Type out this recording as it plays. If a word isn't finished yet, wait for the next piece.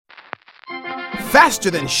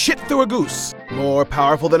Faster than shit through a goose. More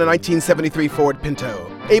powerful than a 1973 Ford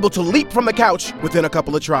Pinto. Able to leap from the couch within a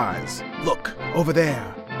couple of tries. Look, over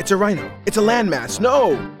there. It's a rhino. It's a landmass.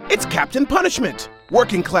 No, it's Captain Punishment.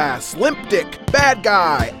 Working class, limp dick, bad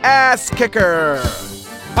guy, ass kicker.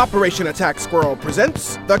 Operation Attack Squirrel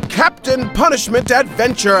presents the Captain Punishment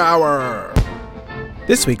Adventure Hour.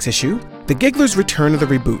 This week's issue, The Gigglers Return of the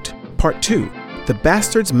Reboot, Part 2, The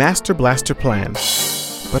Bastard's Master Blaster Plan.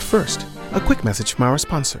 But first, a quick message from our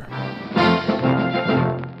sponsor.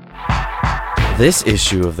 This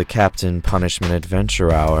issue of the Captain Punishment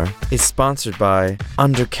Adventure Hour is sponsored by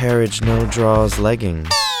Undercarriage No Draws Leggings.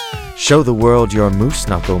 Show the world your moose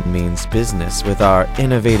knuckle means business with our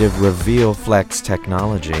innovative Reveal Flex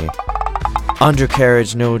technology.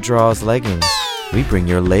 Undercarriage No Draws Leggings. We bring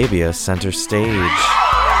your labia center stage.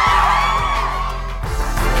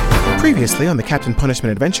 Previously on the Captain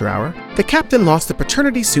Punishment Adventure Hour, the captain lost a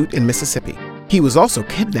paternity suit in Mississippi. He was also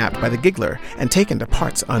kidnapped by the Giggler and taken to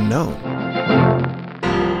parts unknown.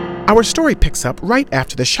 Our story picks up right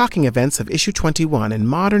after the shocking events of Issue 21 in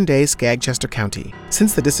modern-day Skagchester County.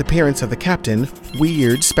 Since the disappearance of the captain,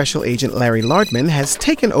 weird Special Agent Larry Lardman has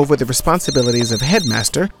taken over the responsibilities of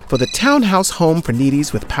headmaster for the townhouse home for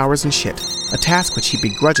needies with powers and shit, a task which he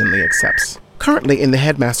begrudgingly accepts. Currently in the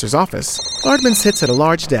headmaster's office, Lardman sits at a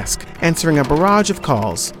large desk, answering a barrage of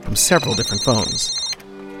calls from several different phones.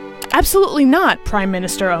 Absolutely not, Prime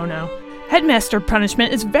Minister Ono. Headmaster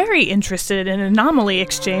Punishment is very interested in an anomaly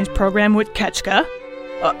exchange program with Ketchka.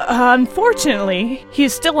 Unfortunately, he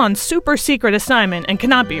is still on super secret assignment and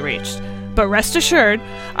cannot be reached. But rest assured,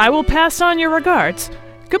 I will pass on your regards.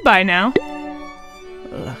 Goodbye now.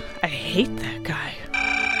 I hate that guy.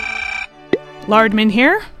 Lardman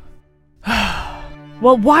here?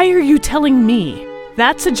 Well, why are you telling me?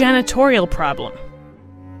 That's a janitorial problem.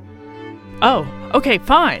 Oh, okay,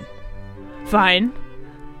 fine. Fine.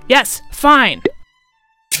 Yes, fine.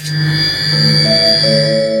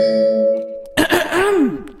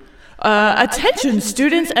 Attention,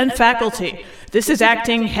 students and faculty. This is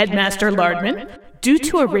Acting Headmaster Lardman. Due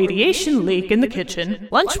to a radiation leak in the kitchen,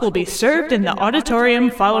 lunch will be served in the auditorium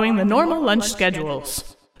following the normal lunch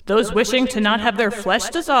schedules. Those wishing to not have their flesh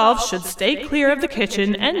dissolve should stay clear of the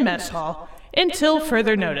kitchen and mess hall until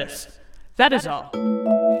further notice. That is all.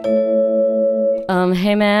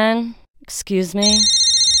 Hey man, excuse me?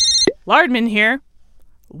 Lardman here.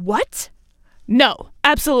 What? No,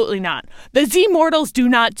 absolutely not. The Z-Mortals do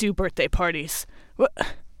not do birthday parties.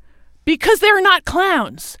 Because they're not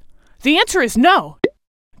clowns. The answer is no,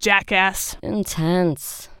 jackass.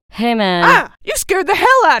 Intense. Hey man. Ah! You scared the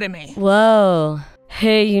hell out of me! Whoa.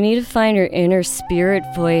 Hey, you need to find your inner spirit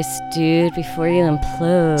voice, dude, before you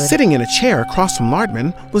implode. Sitting in a chair across from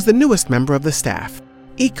Lardman was the newest member of the staff,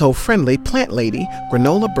 eco-friendly plant lady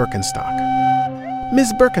Granola Birkenstock.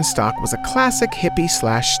 Ms. Birkenstock was a classic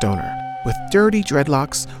hippie/stoner, with dirty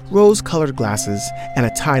dreadlocks, rose-colored glasses, and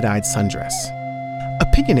a tie-dyed sundress.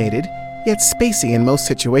 Opinionated, yet spacey in most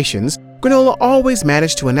situations, Granola always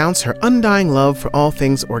managed to announce her undying love for all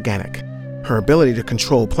things organic. Her ability to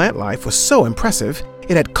control plant life was so impressive,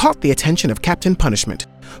 it had caught the attention of Captain Punishment,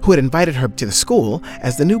 who had invited her to the school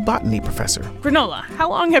as the new botany professor. Granola, how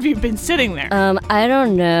long have you been sitting there? I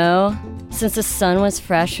don't know. Since the sun was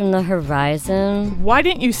fresh from the horizon. Why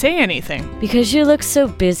didn't you say anything? Because you look so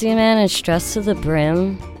busy, man, and stressed to the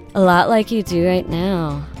brim. A lot like you do right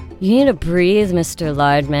now. You need to breathe, Mr.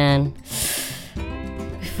 Lardman.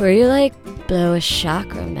 Before you, blow a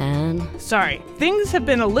chakra, man. Sorry, things have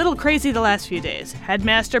been a little crazy the last few days.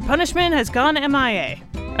 Headmaster Punishment has gone MIA.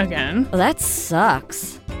 Again. Well, that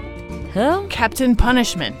sucks. Who? Captain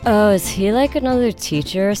Punishment. Oh, is he another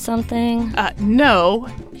teacher or something? No.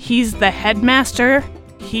 He's the headmaster.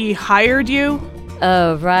 He hired you.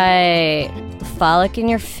 Oh, right. The frolic in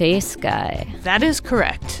your face guy. That is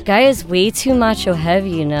correct. Guy is way too macho heavy,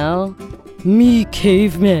 you know? Me,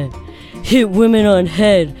 caveman. Hit women on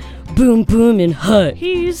head. Boom, boom, in hut.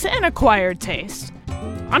 He's an acquired taste.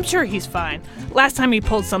 I'm sure he's fine. Last time he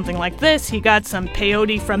pulled something like this, he got some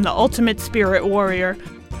peyote from the ultimate spirit warrior.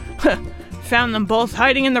 Found them both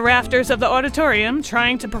hiding in the rafters of the auditorium,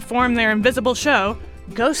 trying to perform their invisible show.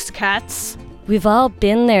 Ghost cats. We've all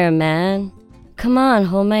been there, man. Come on,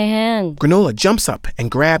 hold my hand. Granola jumps up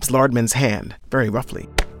and grabs Lardman's hand, very roughly.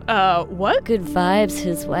 What? Good vibes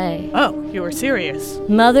his way. Oh, you were serious.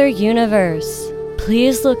 Mother Universe,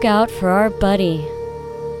 please look out for our buddy.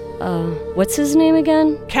 What's his name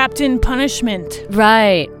again? Captain Punishment.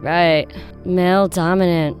 Right. Male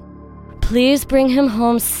dominant. Please bring him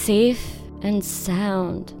home safe and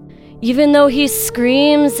sound. Even though he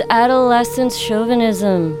screams adolescent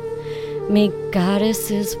chauvinism. May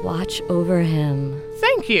goddesses watch over him.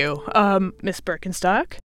 Thank you, Miss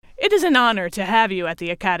Birkenstock. It is an honor to have you at the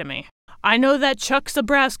Academy. I know that Chuck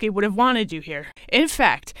Zabrowski would have wanted you here. In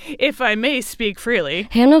fact, if I may speak freely...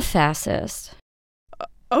 I'm no fascist.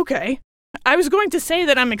 Okay. I was going to say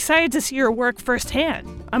that I'm excited to see your work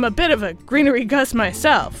firsthand. I'm a bit of a greenery Gus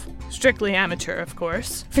myself. Strictly amateur, of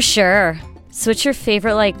course. For sure. So what's your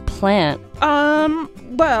favorite, plant?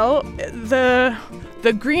 Well, the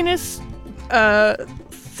greenest,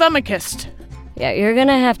 thumicust. Yeah, you're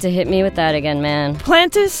gonna have to hit me with that again, man.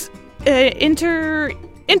 Plantus,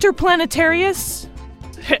 interplanetarius?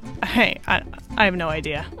 Hey, I have no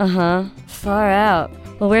idea. Uh-huh. Far out.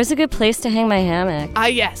 Well, where's a good place to hang my hammock?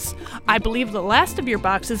 Yes. I believe the last of your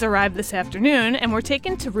boxes arrived this afternoon and were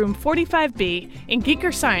taken to room 45B in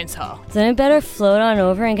Geeker Science Hall. Then I better float on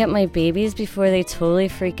over and get my babies before they totally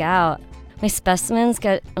freak out. My specimens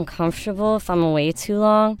get uncomfortable if I'm away too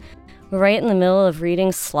long. We're right in the middle of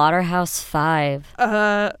reading Slaughterhouse 5.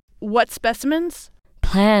 What specimens?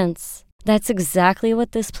 Plants. That's exactly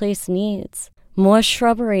what this place needs. More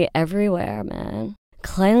shrubbery everywhere, man.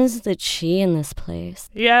 Cleanse the chi in this place.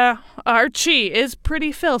 Yeah, our chi is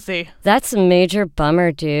pretty filthy. That's a major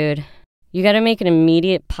bummer, dude. You gotta make an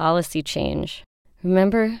immediate policy change.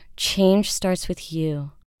 Remember, change starts with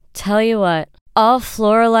you. Tell you what, all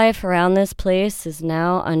flora life around this place is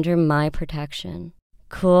now under my protection.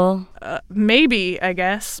 Cool? Maybe, I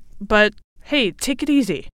guess. But hey, take it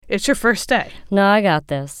easy. It's your first day. No, I got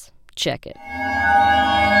this. Check it.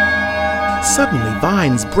 Suddenly,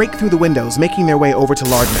 vines break through the windows, making their way over to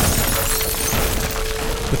Lardman.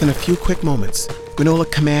 Within a few quick moments,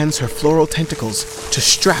 Granola commands her floral tentacles to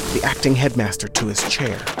strap the acting headmaster to his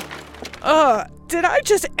chair. Did I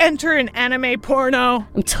just enter an anime porno?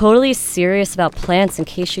 I'm totally serious about plants in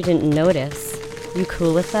case you didn't notice. You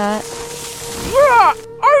cool with that?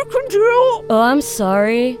 I can do... Oh, I'm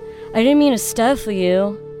sorry. I didn't mean to stifle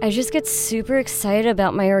you. I just get super excited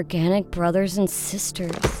about my organic brothers and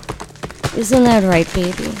sisters. Isn't that right,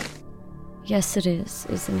 baby? Yes, it is,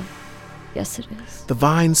 isn't it? Yes, it is. The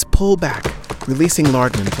vines pull back, releasing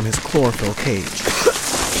Lardman from his chlorophyll cage.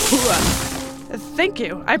 Thank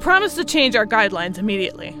you. I promise to change our guidelines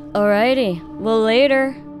immediately. Alrighty. Well,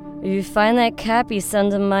 later. If you find that cappy,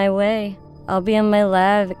 send him my way. I'll be in my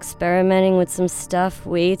lab experimenting with some stuff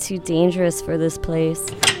way too dangerous for this place.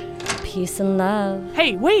 Peace and love.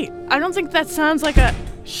 Hey, wait! I don't think that sounds like a...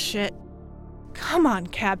 Shit. Come on,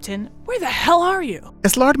 Captain. Where the hell are you?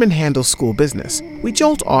 As Lardman handles school business, we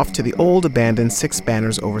jolt off to the old abandoned Six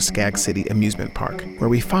Banners over Skag City amusement park, where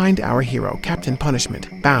we find our hero, Captain Punishment,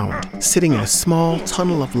 bound, sitting in a small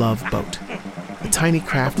tunnel of love boat. The tiny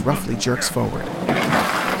craft roughly jerks forward,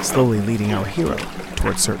 slowly leading our hero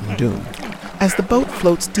towards certain doom. As the boat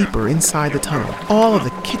floats deeper inside the tunnel, all of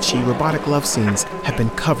the kitschy robotic love scenes have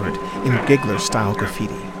been covered in Giggler-style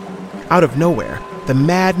graffiti. Out of nowhere, the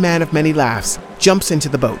madman of many laughs jumps into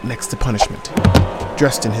the boat next to Punishment.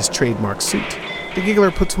 Dressed in his trademark suit, the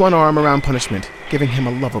Giggler puts one arm around Punishment, giving him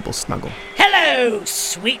a lovable snuggle. Hello,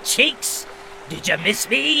 sweet cheeks. Did you miss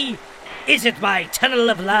me? Isn't my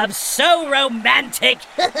tunnel of love so romantic?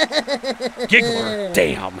 Giggler,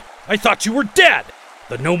 damn. I thought you were dead.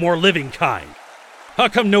 The no more living kind. How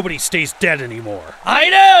come nobody stays dead anymore? I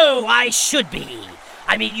know, I should be.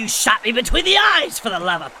 I mean, you shot me between the eyes, for the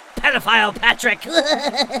love of pedophile Patrick.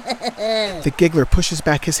 The Giggler pushes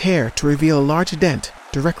back his hair to reveal a large dent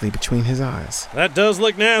directly between his eyes. That does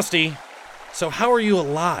look nasty. So how are you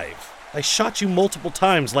alive? I shot you multiple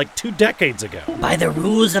times like 2 decades ago. By the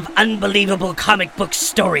rules of unbelievable comic book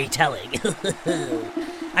storytelling.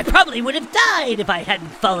 I probably would have died if I hadn't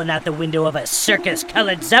fallen out the window of a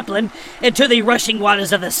circus-colored Zeppelin into the rushing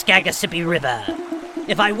waters of the Skagasippy River.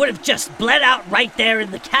 If I would have just bled out right there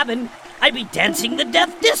in the cabin, I'd be dancing the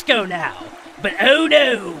death disco now. But oh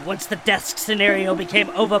no, once the death scenario became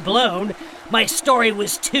overblown, my story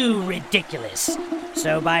was too ridiculous.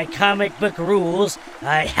 So by comic book rules,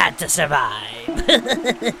 I had to survive.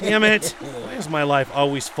 Damn it. Why is my life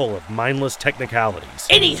always full of mindless technicalities?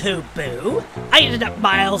 Anywho, boo, I ended up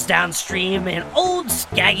miles downstream in old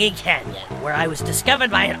Skaggy Canyon, where I was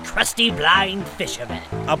discovered by a crusty blind fisherman.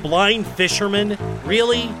 A blind fisherman?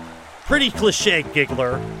 Really? Pretty cliche,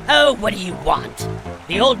 Giggler. Oh, what do you want?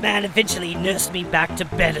 The old man eventually nursed me back to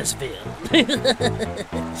Bennersville.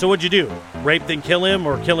 So what'd you do? Rape then kill him,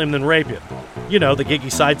 or kill him then rape him? You know, the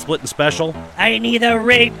Giggy side-splitting special. I neither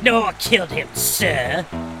raped nor killed him, sir.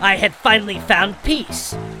 I had finally found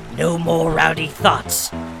peace. No more rowdy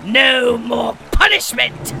thoughts. No more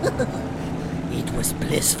punishment. It was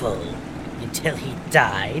blissful. In until he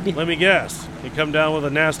died. Let me guess. You come down with a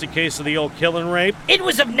nasty case of the old killing rape? It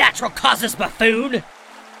was of natural causes, buffoon!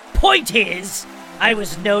 Point is, I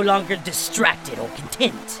was no longer distracted or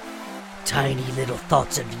content. Tiny little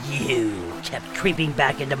thoughts of you kept creeping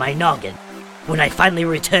back into my noggin. When I finally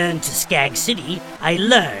returned to Skag City, I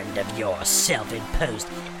learned of your self-imposed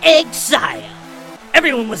exile.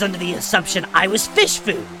 Everyone was under the assumption I was fish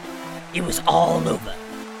food. It was all over.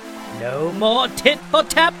 No more tit for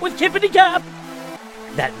tat with Kippity Cap.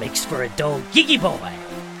 That makes for a dull, geeky boy.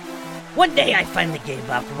 One day I finally gave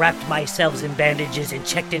up, wrapped myself in bandages, and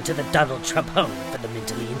checked into the Donald Trump home for the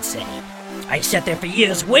mentally insane. I sat there for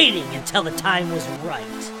years waiting until the time was right.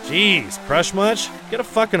 Jeez, crush much? Get a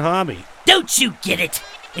fucking hobby. Don't you get it?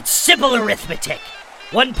 It's simple arithmetic.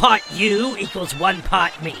 1 part you equals 1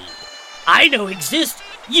 part me. I know exist,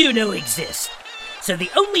 you know exist. So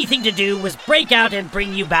the only thing to do was break out and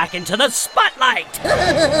bring you back into the spotlight.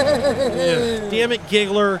 Damn it,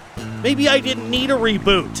 Giggler. Maybe I didn't need a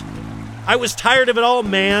reboot. I was tired of it all,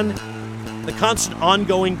 man. The constant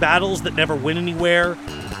ongoing battles that never went anywhere.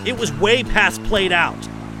 It was way past played out.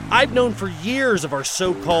 I've known for years of our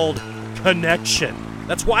so-called connection.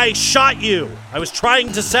 That's why I shot you. I was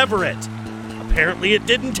trying to sever it. Apparently it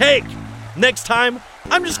didn't take. Next time,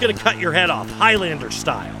 I'm just gonna cut your head off, Highlander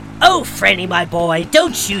style. Oh, Franny, my boy,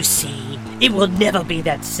 don't you see? It will never be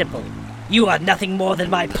that simple. You are nothing more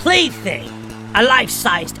than my plaything. A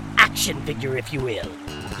life-sized action figure, if you will.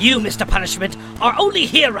 You, Mr. Punishment, are only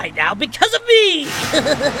here right now because of me!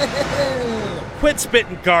 Quit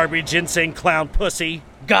spitting garbage, insane clown pussy.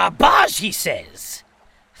 Garbage, he says.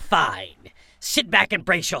 Fine. Sit back and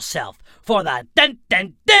brace yourself for the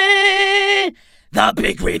dun-dun-dun! The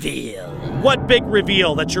big reveal. What big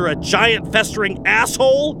reveal? That you're a giant festering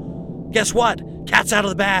asshole? Guess what? Cat's out of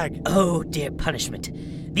the bag. Oh, dear Punishment.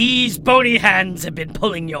 These bony hands have been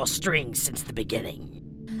pulling your strings since the beginning.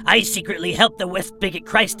 I secretly helped the West Bigot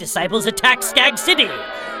Christ disciples attack Skag City,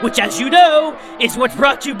 which, as you know, is what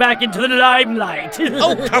brought you back into the limelight.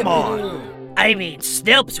 Oh, come on. I mean,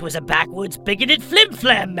 Snelps was a backwoods, bigoted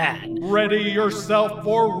flim-flam man. Ready yourself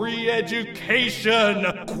for re-education,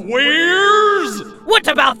 queers! What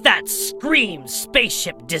about that Scream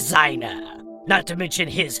spaceship designer? Not to mention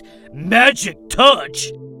his magic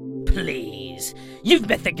touch. Please, you've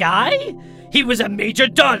met the guy? He was a major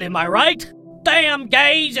dun, am I right? Damn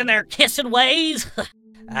gays and their kissing ways.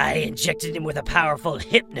 I injected him with a powerful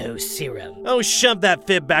hypno serum. Oh, shove that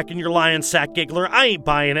fib back in your lion sack, Giggler. I ain't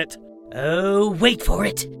buying it. Oh, wait for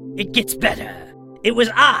it. It gets better. It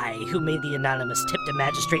was I who made the anonymous tip to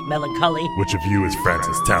Magistrate Melancholy, Which of you is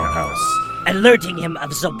Francis Townhouse? alerting him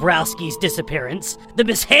of Zobrowski's disappearance, the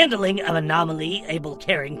mishandling of Anomaly Abel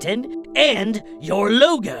Carrington, and your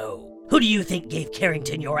logo. Who do you think gave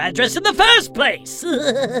Carrington your address in the first place?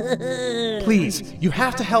 Please, you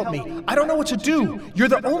have to help me. I don't know what to do. You're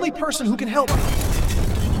the only person who can help me.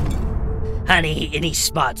 Honey, any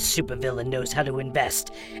smart supervillain knows how to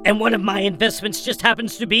invest, and one of my investments just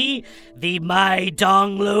happens to be the My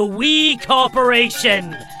Dong Lo Wee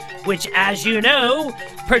Corporation, which, as you know,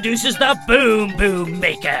 produces the Boom Boom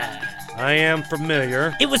Maker. I am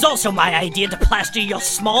familiar. It was also my idea to plaster your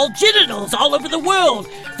small genitals all over the world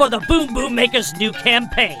for the Boom Boom Maker's new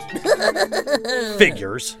campaign.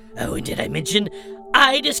 Figures. Oh, and did I mention,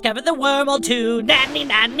 I discovered the wormhole too, nanny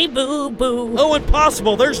nanny boo boo. Oh,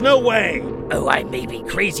 impossible. There's no way. Oh, I may be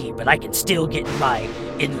crazy, but I can still get my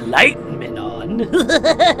enlightenment on.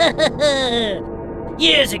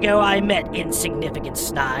 Years ago, I met Insignificant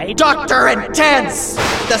Snide. Dr. Intense!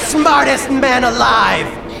 The smartest man alive!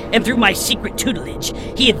 And through my secret tutelage,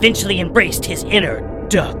 he eventually embraced his inner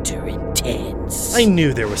Dr. Intense. I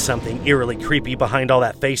knew there was something eerily creepy behind all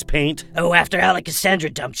that face paint. Oh, after Alexandra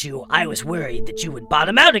dumped you, I was worried that you would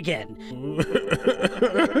bottom out again.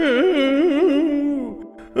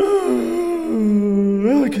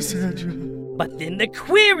 Alexandra. But then the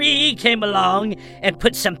Query came along and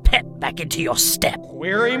put some pep back into your step.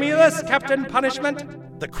 Query me this, Captain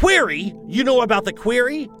Punishment. The Query? You know about the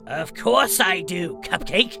Query? Of course I do,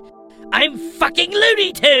 Cupcake. I'm fucking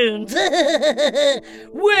Looney Tunes!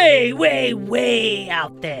 Way, way, way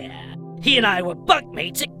out there. He and I were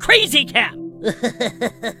bunkmates at Crazy Camp.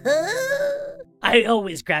 I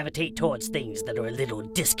always gravitate towards things that are a little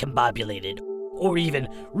discombobulated, or even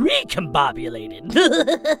recombobulated.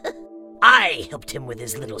 I helped him with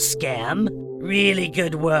his little scam. Really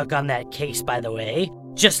good work on that case, by the way.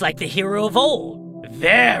 Just like the hero of old.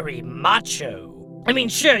 Very macho. I mean,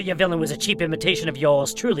 sure, your villain was a cheap imitation of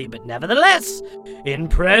yours truly, but nevertheless,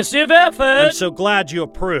 impressive effort. I'm so glad you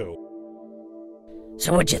approve.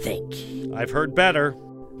 So what'd you think? I've heard better.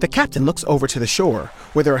 The captain looks over to the shore,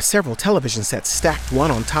 where there are several television sets stacked one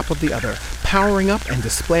on top of the other, powering up and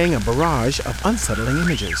displaying a barrage of unsettling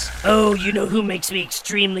images. Oh, you know who makes me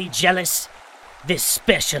extremely jealous? This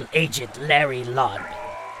special agent, Larry Lodman.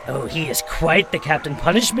 Oh, he is quite the Captain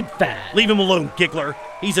Punishment fan. Leave him alone, Giggler.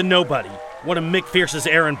 He's a nobody. One of Mick Fierce's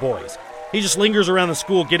errand boys. He just lingers around the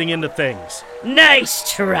school getting into things.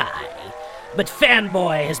 Nice try. But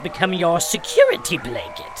Fanboy has become your security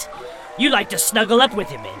blanket. You like to snuggle up with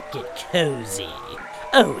him and get cozy.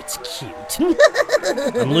 Oh, it's cute.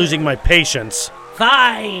 I'm losing my patience.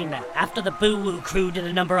 Fine. After the Boo Woo crew did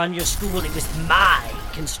a number on your school, it was my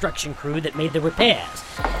construction crew that made the repairs.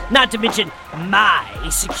 Not to mention my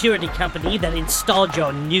security company that installed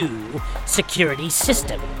your new security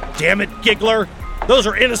system. Damn it, Giggler. Those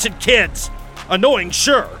are innocent kids. Annoying,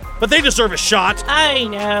 sure, but they deserve a shot. I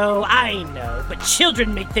know, but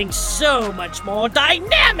children make things so much more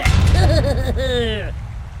dynamic.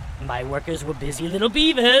 My workers were busy little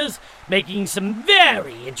beavers, making some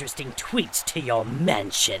very interesting tweaks to your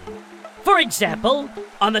mansion. For example,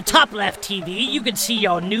 on the top left TV, you can see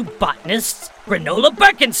your new botanist, Granola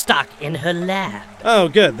Birkenstock, in her lab. Oh,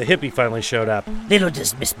 good. The hippie finally showed up. Little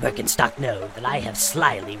does Miss Birkenstock know that I have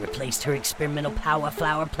slyly replaced her experimental power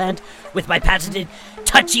flower plant with my patented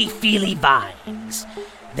touchy-feely vines.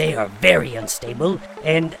 They are very unstable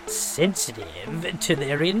and sensitive to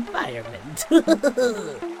their environment.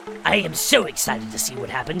 I am so excited to see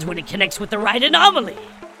what happens when it connects with the right anomaly.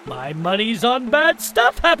 My money's on bad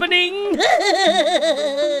stuff happening.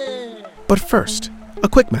 But first, a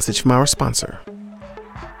quick message from our sponsor.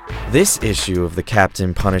 This issue of the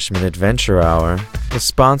Captain Punishment Adventure Hour was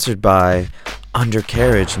sponsored by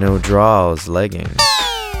Undercarriage No Draws Leggings.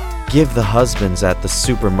 Give the husbands at the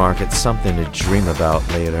supermarket something to dream about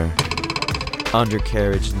later.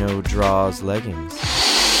 Undercarriage No Draws Leggings.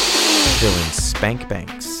 Filling spank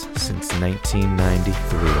banks since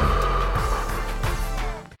 1993.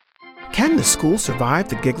 Can the school survive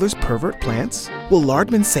the Giggler's pervert plants? Will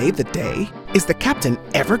Lardman save the day? Is the captain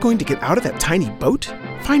ever going to get out of that tiny boat?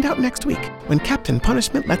 Find out next week when Captain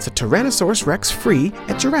Punishment lets a Tyrannosaurus Rex free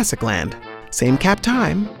at Jurassic Land. Same cap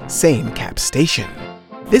time, same cap station.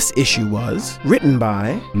 This issue was written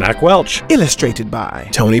by Mac Welch, illustrated by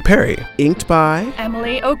Tony Perry, inked by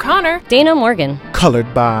Emily O'Connor, Dana Morgan,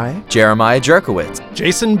 colored by Jeremiah Jerkowitz,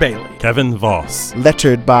 Jason Bailey, Kevin Voss,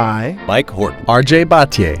 lettered by Mike Horton, RJ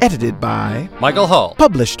Battier, edited by Michael Hall,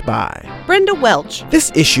 published by Brenda Welch. This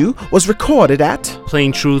issue was recorded at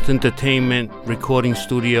Plain Truth Entertainment Recording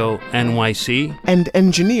Studio, NYC, and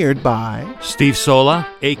engineered by Steve Sola,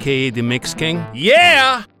 aka The Mix King.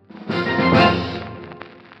 Yeah!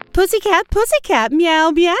 Pussycat, pussycat,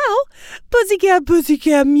 meow, meow. Pussycat,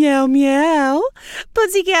 pussycat, meow, meow.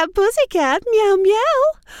 Pussycat, pussycat, meow, meow.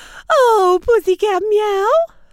 Oh, pussycat, meow.